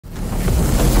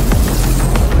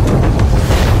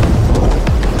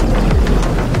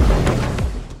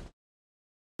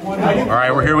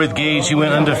right, we're here with Gage. He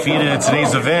went undefeated at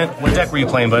today's event. What deck were you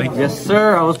playing, buddy? Yes,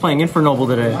 sir. I was playing Infernoble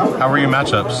today. How were your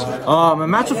matchups? My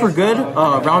matchups were good.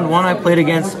 Round 1, I played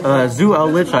against Zoo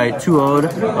Eldritch. I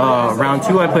 2-0'd. Round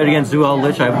 2, I played against Zoo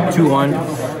Eldritch. I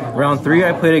 2-1. Round 3,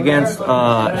 I played against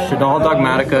Shadal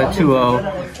Dogmatica,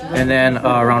 2-0. And then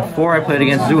round 4, I played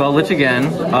against Zoo Eldritch again,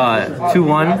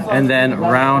 2-1. And then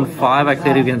round 5, I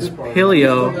played against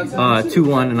Paleo,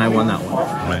 2-1, and I won that one.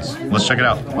 Nice. Let's check it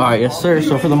out. All right, yes, sir.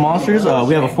 So for the monsters,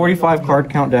 we have a 45 card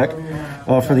count deck.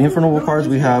 For the Infernoble cards,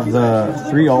 we have the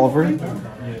 3 Oliver,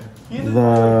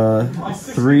 the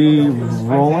 3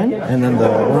 Roland, and then the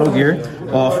 1 Ogier.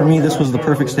 For me, this was the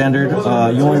perfect standard.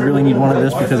 You only really need one of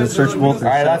this because it's searchable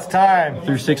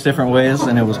through 6 different ways,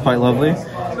 and it was quite lovely.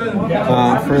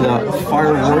 For the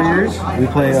Fire Warriors, we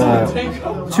play 2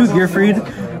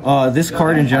 Gearfried. This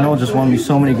card in general just won me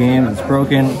so many games. It's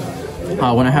broken.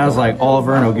 When it has like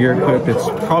Oliver and Ogier equipped, it's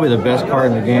probably the best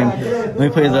card in the game. Then we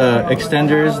play the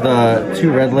extenders, the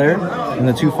 2 Red Lair and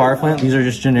the 2 Fireflint. These are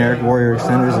just generic warrior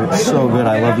extenders. They're so good.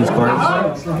 I love these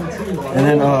cards. And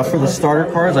then for the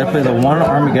starter cards, I play the 1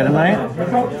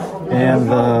 Armageddonite and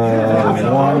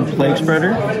the 1 Plague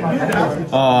Spreader.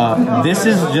 This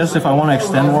is just if I want to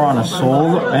extend more on a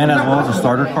soul and as well as a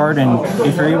starter card. And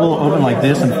if you're able to open like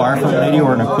this and Fireflint Lady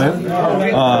or an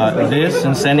equip, this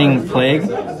and sending Plague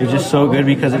is just so good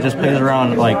because it just plays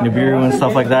around like Nibiru and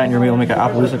stuff like that, and you're able to make an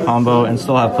Appaloosa combo and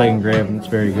still have Plague Engrave, and it's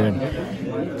very good.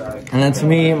 And then to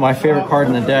me, my favorite card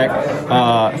in the deck,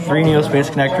 3 Neo Space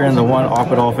Connector and the 1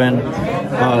 Aqua Dolphin.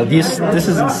 This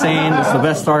is insane. It's the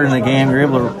best starter in the game. You're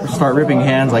able to start ripping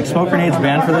hands. Like Smoke Grenade's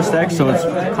banned for this deck, so it's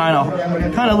kind of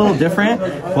a little different.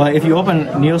 But if you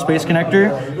open Neo Space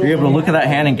Connector, you're able to look at that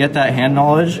hand and get that hand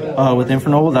knowledge with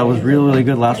Infernoble. That was really, really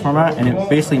good last format, and it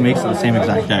basically makes it the same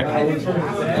exact deck.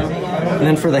 And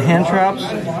then for the hand traps,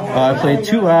 I played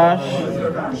 2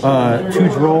 Ash, 2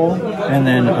 Droll, and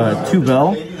then 2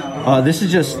 Bell. This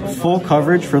is just full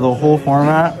coverage for the whole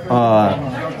format.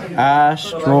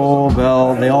 Ash, Droll,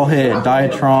 Bell, they all hit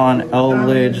Diatron,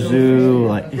 Eldritch, Zoo.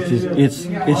 Like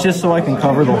it's just so I can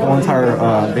cover the whole entire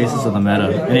basis of the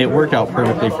meta, and it worked out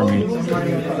perfectly for me.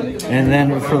 And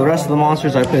then for the rest of the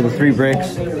monsters, I play the 3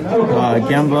 bricks,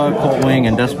 Gemba, Coltwing,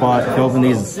 and Despot. If you open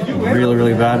these, it's really,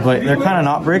 really bad, but they're kind of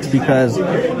not bricks because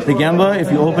the Gemba, if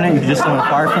you open it, you can just summon a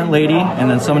Fireflint Lady and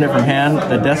then summon it from hand.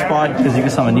 The Despot, because you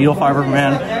can summon Needle Fiber from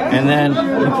hand. And then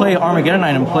you play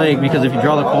Armageddonite and Plague because if you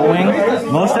draw the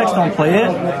Coltwing, most decks don't play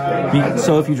it.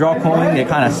 So if you draw Coltwing, it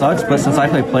kind of sucks, but since I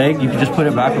play Plague, you can just put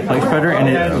it back with Plague Spreader and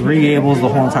it re-enables the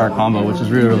whole entire combo, which is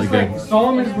really, really good.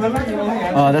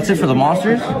 That's it for the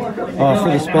monsters. For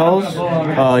the spells,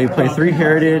 you play 3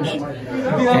 Heritage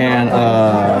and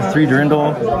 3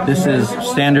 Durindal. This is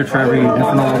standard for every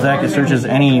Infernoble deck. It searches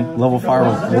any level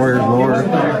 5 warrior lower.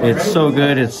 It's so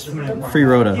good, it's free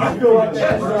Rhoda.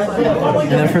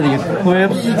 And then for the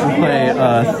equips, we play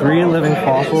 3 Living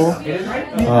Fossil,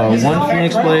 1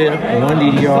 Phoenix Blade, 1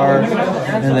 DDR,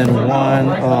 and then 1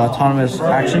 Autonomous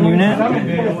Action Unit.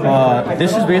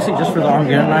 This is basically just for the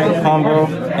Armageddonite combo,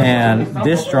 and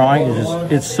this drawing is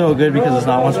just, it's so good because it's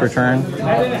not once per turn.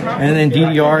 And then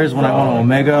DDR is when I want to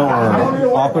Omega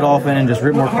or Aqua Dolphin and just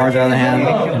rip more cards out of the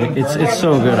hand. It's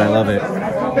so good, I love it.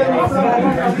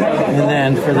 And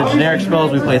then for the generic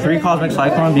spells, we play 3 Cosmic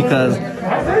Cyclone because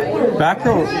back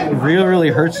row really, really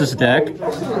hurts this deck,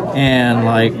 and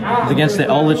like against the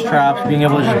Eldritch traps, being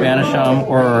able to just banish them,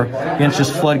 or against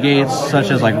just floodgates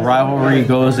such as like Rivalry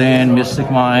goes in,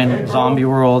 Mystic Mine, Zombie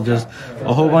World, just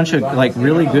a whole bunch of like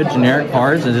really good generic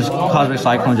cards, and just Cosmic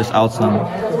Cyclone just outs them.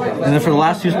 And then for the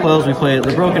last 2 spells, we play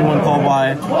the broken 1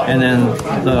 Callby and then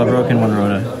the broken 1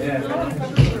 Rhoda.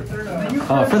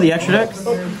 For the extra deck,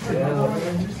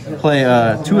 play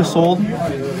 2 Isolde.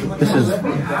 This is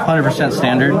 100%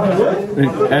 standard.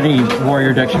 Any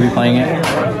warrior deck should be playing it.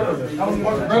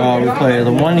 We play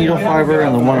the 1 Needle Fiber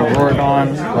and the 1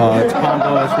 Auroradon. It's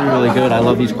combo, it's really, really good. I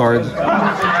love these cards.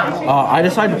 I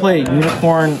decided to play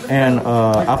Unicorn and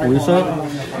Appaloosa.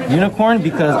 Unicorn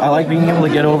because I like being able to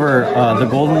get over the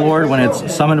Golden Lord when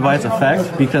it's summoned by its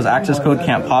effect, because access code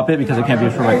can't pop it because it can't be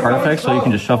destroyed by card effects, so you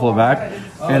can just shuffle it back.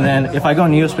 And then if I go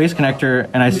Neo Space Connector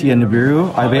and I see a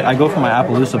Nibiru, I go for my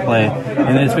Appaloosa play,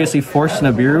 and then it's basically forced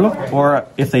Nibiru, or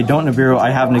if they don't Nibiru,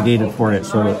 I have negated for it,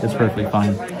 so it's perfectly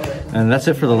fine. And that's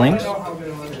it for the links.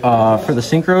 For the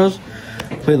synchros,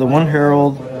 play the 1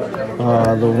 Herald,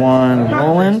 the 1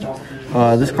 Roland.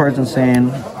 This card's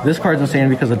insane. This card's insane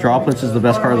because the Droplets is the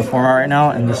best card of the format right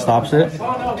now, and this stops it.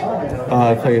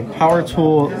 I play Power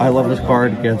Tool. I love this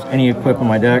card against any equip in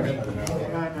my deck.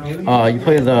 You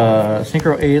play the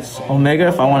Synchro 8's Omega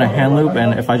if I want a hand loop,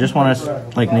 and if I just want to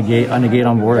like negate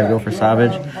on board, I go for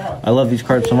Savage. I love these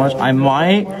cards so much. I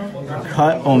might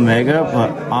cut Omega,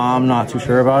 but I'm not too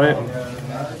sure about it.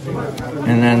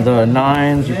 And then the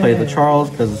 9s, you play the Charles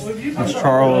because it's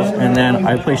Charles, and then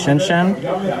I play Shen Shen.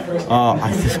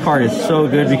 This card is so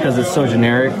good because it's so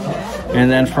generic. And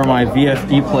then for my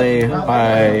VFD play,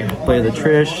 I play the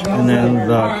Trish and then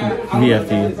the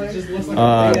VFD.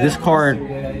 This card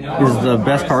is the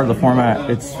best card of the format.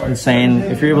 It's insane.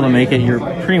 If you're able to make it, you're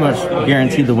pretty much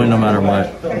guaranteed to win no matter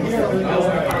what.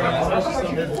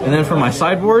 And then for my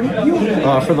sideboard,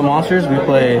 for the monsters, we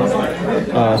play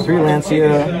 3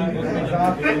 Lancia,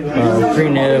 3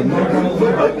 Nib,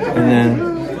 and then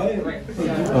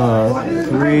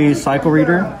 3 Cycle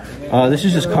Reader. This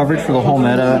is just coverage for the whole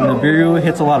meta. Nibiru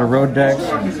hits a lot of road decks.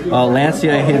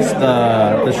 Lancia hits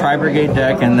the Tri-Brigade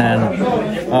deck, and then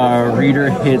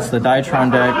Reader hits the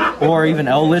Dytron deck, or even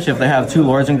Eldritch if they have 2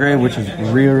 Lords in Grave, which is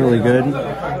really, really good.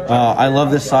 I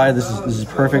love this side. This is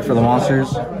perfect for the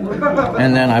monsters.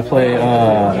 And then I play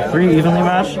 3 Evenly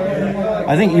Match.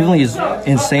 I think Evenly is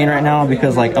insane right now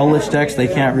because like Eldritch decks, they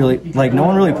can't really, like no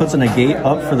one really puts a negate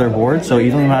up for their board, so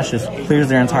Evenly Match just clears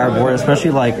their entire board,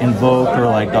 especially like Invoke or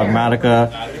like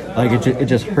Dogmatica. Like it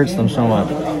just hurts them so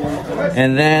much.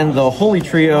 And then the Holy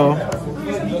Trio,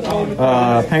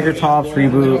 Pankratops,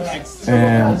 Reboot,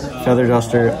 and Feather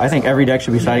Duster. I think every deck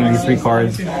should be citing these 3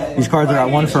 cards. These cards are at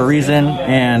 1 for a reason,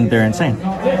 and they're insane.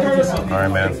 All right,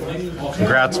 man.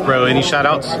 Congrats, bro. Any shout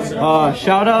outs?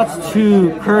 Shout outs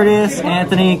to Curtis,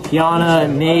 Anthony,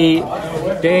 Kiana, Nate,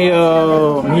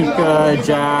 Deo, Mika,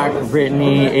 Jack,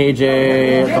 Brittany,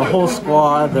 AJ, the whole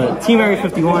squad, the Team Area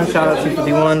 51, shout out to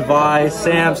 51, Vi,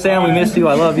 Sam, we missed you,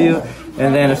 I love you,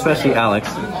 and then especially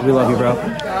Alex. We love you, bro.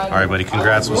 All right, buddy.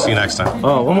 Congrats. We'll see you next time.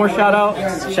 Oh, one more shout out.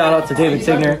 Shout out to David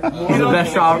Tigner. He's the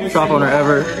best shop owner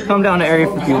ever. Come down to Area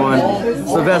 51.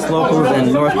 It's the best locals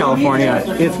in North California.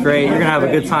 It's great. You're going to have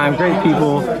a good time. Great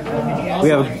people. We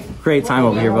have a great time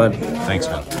over here, bud. Thanks,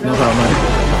 man. No problem,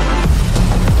 man.